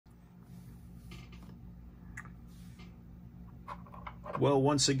Well,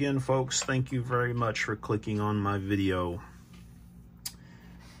 once again, folks, thank you very much for clicking on my video.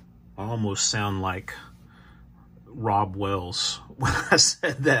 I almost sound like Rob Wells when I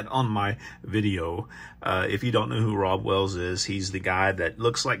said that on my video. If you don't know who Rob Wells is, he's the guy that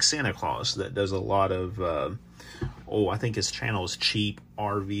looks like Santa Claus, that does a lot of, I think his channel is Cheap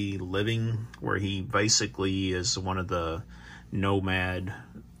RV Living, where he basically is one of the nomad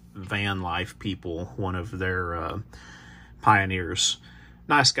van life people, one of their pioneers.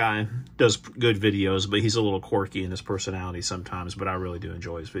 Nice guy, does good videos, but he's a little quirky in his personality sometimes, but I really do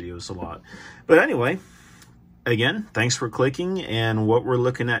enjoy his videos a lot. But anyway, again, thanks for clicking, and what we're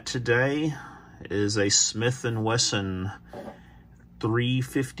looking at today is a Smith & Wesson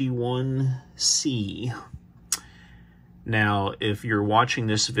 351C. Now, if you're watching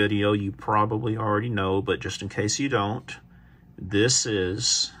this video, you probably already know, but just in case you don't, this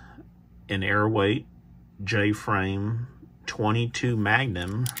is an Airweight J-frame 22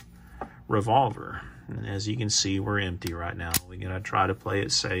 Magnum revolver. And as you can see, we're empty right now. We gotta try to play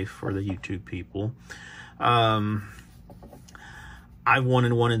it safe for the YouTube people. I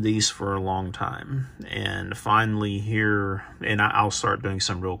wanted one of these for a long time, and finally here, and I'll start doing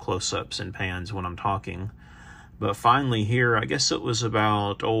some real close-ups and pans when I'm talking, but finally here, I guess it was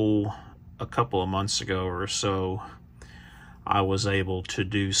about, a couple of months ago or so, I was able to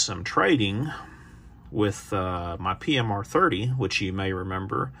do some trading with my PMR 30, which you may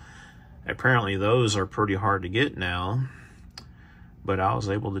remember. Apparently those are pretty hard to get now, but I was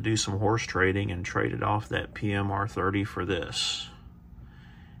able to do some horse trading and traded off that PMR 30 for this.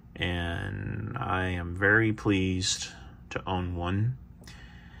 And I am very pleased to own one.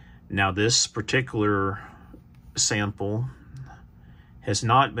 Now, this particular sample has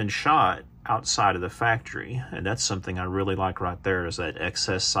not been shot outside of the factory, and that's something I really like right there, is that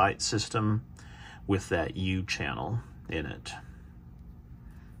excess sight system with that U channel in it.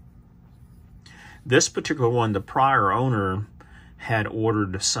 This particular one, the prior owner had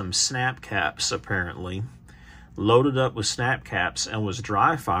ordered some snap caps, apparently, loaded up with snap caps and was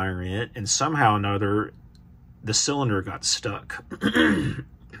dry firing it, and somehow or another the cylinder got stuck.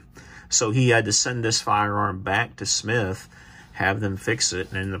 So he had to send this firearm back to Smith, have them fix it,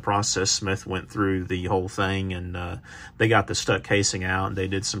 and in the process Smith went through the whole thing, and they got the stuck casing out, and they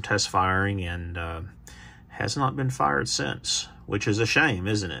did some test firing, and has not been fired since, which is a shame,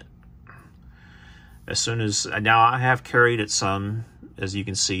 isn't it? As soon as, now I have carried it some, as you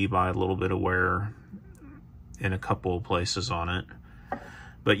can see by a little bit of wear in a couple of places on it.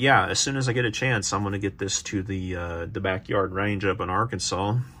 But yeah, as soon as I get a chance, I'm going to get this to the backyard range up in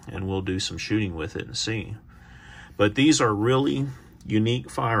Arkansas, and we'll do some shooting with it and see. But these are really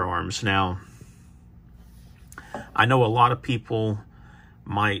unique firearms. Now, I know a lot of people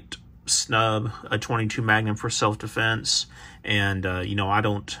might snub a 22 Magnum for self-defense, and you know, I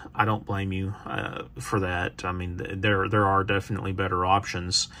don't blame you for that. I mean, there are definitely better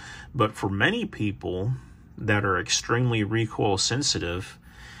options, but for many people that are extremely recoil sensitive,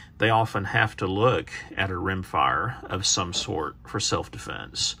 they often have to look at a rimfire of some sort for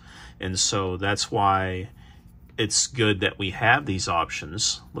self-defense. And so that's why it's good that we have these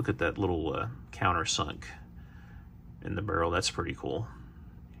options. Look at that little countersunk in the barrel. That's pretty cool.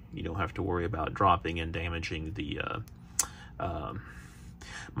 You don't have to worry about dropping and damaging the,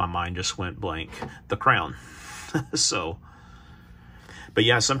 my mind just went blank, the crown. So, but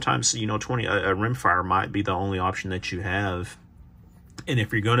yeah, sometimes, you know, a rimfire might be the only option that you have. And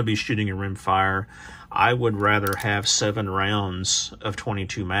if you're going to be shooting a rimfire, I would rather have 7 rounds of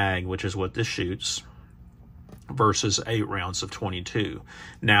 22 mag, which is what this shoots, versus 8 rounds of 22.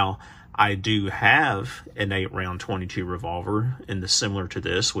 Now, I do have an 8-round 22 revolver in the similar to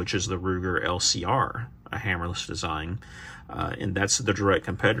this, which is the Ruger LCR, a hammerless design, and that's the direct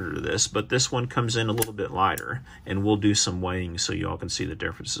competitor to this. But this one comes in a little bit lighter, and we'll do some weighing so y'all can see the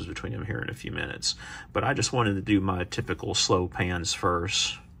differences between them here in a few minutes. But I just wanted to do my typical slow pans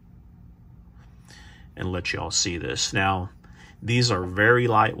first and let y'all see this. Now, these are very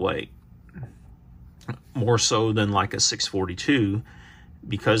lightweight, more so than like a 642,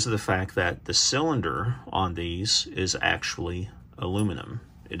 because of the fact that the cylinder on these is actually aluminum.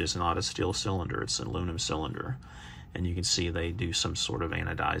 It is not a steel cylinder, it's an aluminum cylinder. And you can see they do some sort of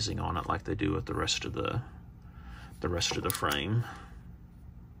anodizing on it like they do with the rest of the frame.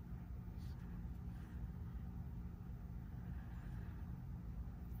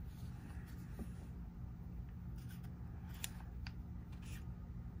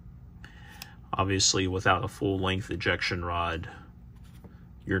 Obviously, without a full-length ejection rod,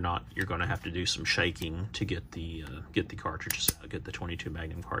 you're going to have to do some shaking to get the cartridges out, get the 22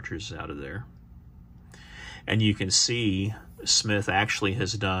 Magnum cartridges out of there. And you can see Smith actually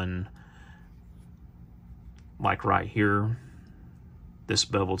has done, like right here, this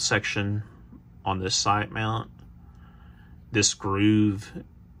beveled section on this sight mount. This groove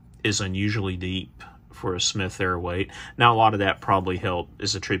is unusually deep for a Smith airweight. Now, a lot of that probably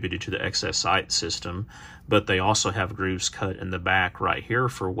is attributed to the excess sight system, but they also have grooves cut in the back right here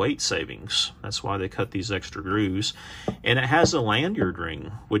for weight savings. That's why they cut these extra grooves. And it has a lanyard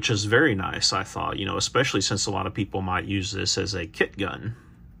ring, which is very nice, I thought, you know, especially since a lot of people might use this as a kit gun.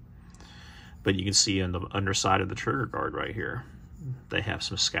 But you can see on the underside of the trigger guard right here, they have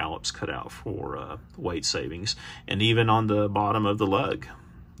some scallops cut out for weight savings. And even on the bottom of the lug,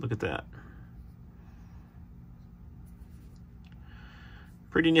 look at that.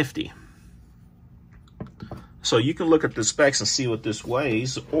 Pretty nifty. So you can look at the specs and see what this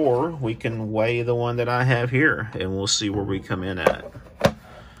weighs, or we can weigh the one that I have here and we'll see where we come in at.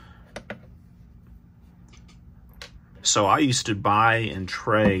 So I used to buy and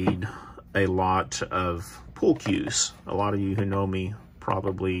trade a lot of pool cues. A lot of you who know me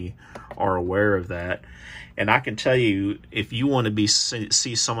probably are aware of that. And I can tell you, if you want to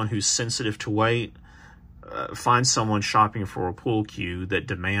see someone who's sensitive to weight, find someone shopping for a pool cue that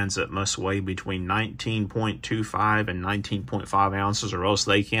demands it must weigh between 19.25 and 19.5 ounces, or else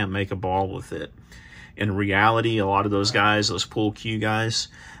they can't make a ball with it. In reality, a lot of those guys, those pool cue guys,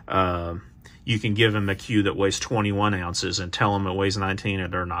 you can give them a cue that weighs 21 ounces and tell them it weighs 19,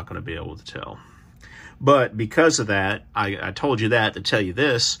 and they're not going to be able to tell. But because of that, I told you that to tell you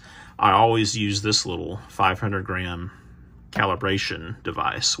this, I always use this little 500 gram calibration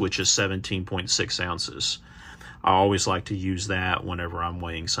device, which is 17.6 ounces. I always like to use that whenever I'm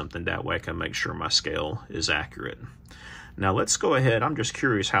weighing something. That way I can make sure my scale is accurate. Now let's go ahead. I'm just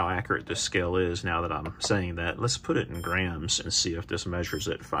curious how accurate this scale is now that I'm saying that. Let's put it in grams and see if this measures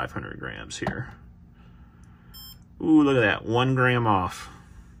at 500 grams here. Ooh, look at that, 1 gram off.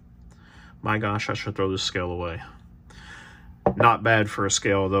 My gosh, I should throw this scale away. Not bad for a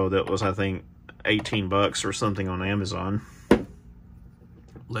scale though that was, I think, 18 bucks or something on Amazon.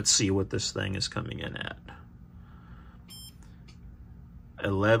 Let's see what this thing is coming in at.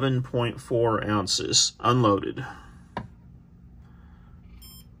 11.4 ounces unloaded.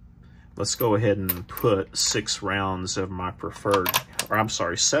 Let's go ahead and put 6 rounds of my preferred, or I'm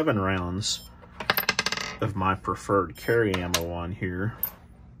sorry, 7 rounds of my preferred carry ammo on here.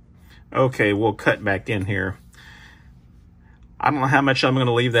 Okay, we'll cut back in here. I don't know how much I'm going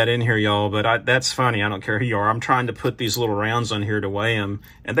to leave that in here, y'all, but that's funny. I don't care who you are. I'm trying to put these little rounds on here to weigh them,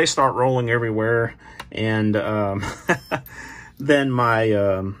 and they start rolling everywhere. And then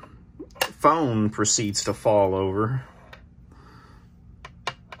my phone proceeds to fall over.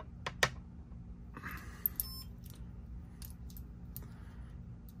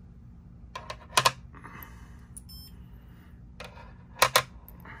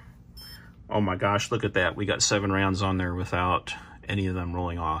 Oh my gosh, look at that. We got 7 rounds on there without any of them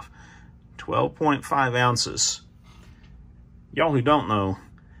rolling off. 12.5 ounces. Y'all who don't know,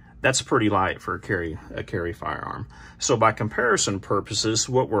 that's pretty light for a carry firearm. So by comparison purposes,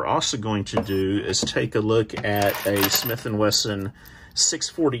 what we're also going to do is take a look at a Smith & Wesson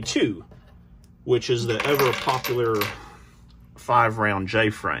 642, which is the ever popular 5-round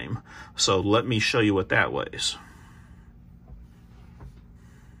J-frame. So let me show you what that weighs.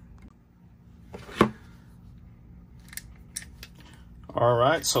 All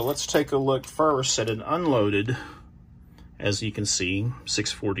right, so let's take a look first at an unloaded, as you can see,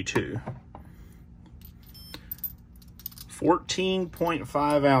 642.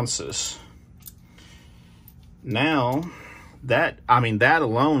 14.5 ounces. Now, that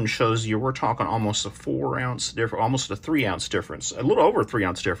alone shows you we're talking almost a 4-ounce difference, almost a 3-ounce difference, a little over a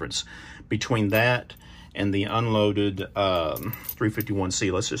 3-ounce difference between that and the unloaded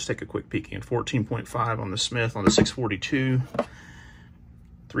 351C. Let's just take a quick peek again. 14.5 on the Smith, on the 642.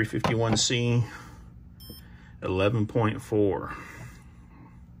 351C, 11.4.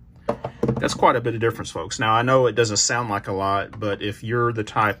 That's quite a bit of difference, folks. Now, I know it doesn't sound like a lot, but if you're the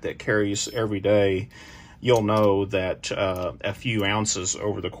type that carries every day, you'll know that a few ounces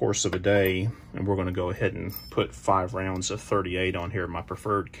over the course of a day, and we're going to go ahead and put 5 rounds of 38 on here, my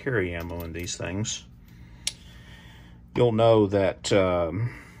preferred carry ammo in these things. You'll know that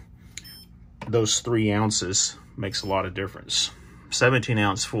those 3 ounces makes a lot of difference. 17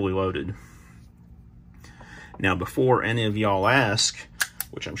 ounce fully loaded. Now, before any of y'all ask,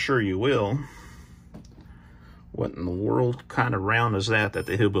 which I'm sure you will, what in the world kind of round is that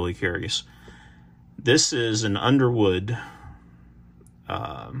the hillbilly carries? This is an Underwood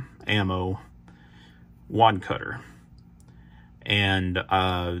ammo wad cutter. And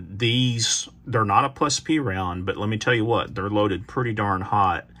they're not a plus P round, but let me tell you what, they're loaded pretty darn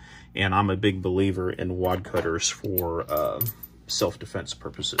hot. And I'm a big believer in wad cutters for self-defense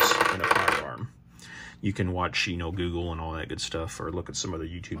purposes in a firearm. You can watch, Google and all that good stuff, or look at some other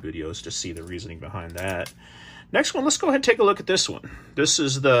YouTube videos to see the reasoning behind that. Next one, let's go ahead and take a look at this one. This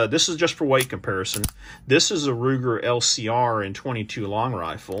is just for weight comparison. This is a Ruger LCR in 22 long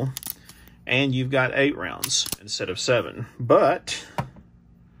rifle, and you've got 8 rounds instead of 7. But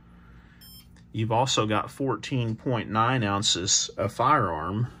you've also got 14.9 ounces of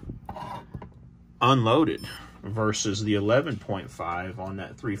firearm unloaded versus the 11.5 on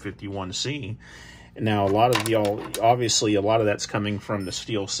that 351C. Now, obviously, a lot of that's coming from the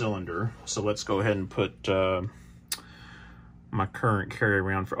steel cylinder. So let's go ahead and put my current carry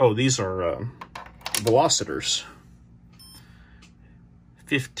around for. Oh, these are velocitors.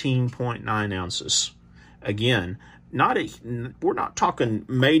 15.9 ounces. Again, we're not talking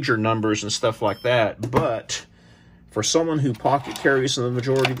major numbers and stuff like that, but for someone who pocket carries the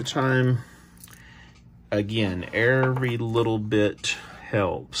majority of the time, again, every little bit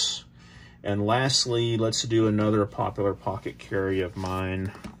helps. And lastly, let's do another popular pocket carry of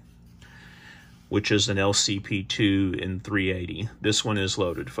mine, which is an LCP2 in 380. This one is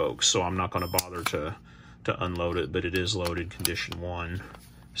loaded, folks, so I'm not going to bother to unload it, but it is loaded, condition 1.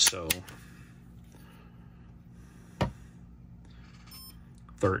 So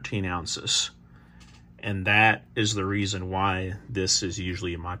 13 ounces. And that is the reason why this is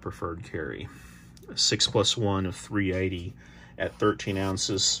usually my preferred carry. 6+1 of 380 at 13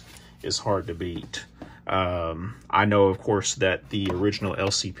 ounces is hard to beat. I know, of course, that the original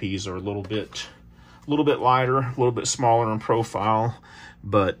LCPs are a little bit lighter, a little bit smaller in profile,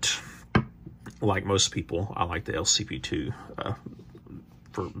 but like most people, I like the LCP2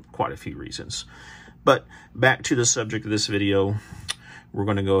 for quite a few reasons. But back to the subject of this video, we're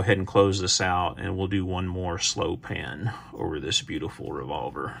going to go ahead and close this out, and we'll do one more slow pan over this beautiful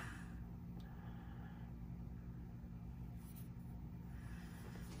revolver.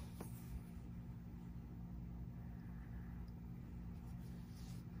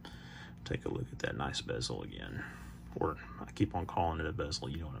 Take a look at that nice bezel again. Or I keep on calling it a bezel,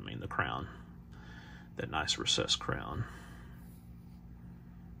 you know what I mean, the crown. That nice recessed crown.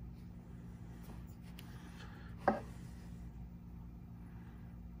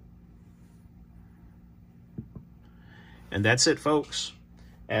 And that's it, folks.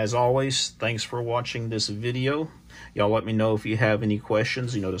 As always, thanks for watching this video. Y'all let me know if you have any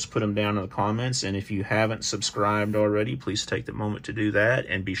questions. Just put them down in the comments. And if you haven't subscribed already, please take the moment to do that.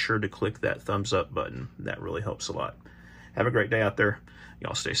 And be sure to click that thumbs up button. That really helps a lot. Have a great day out there.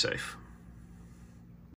 Y'all stay safe.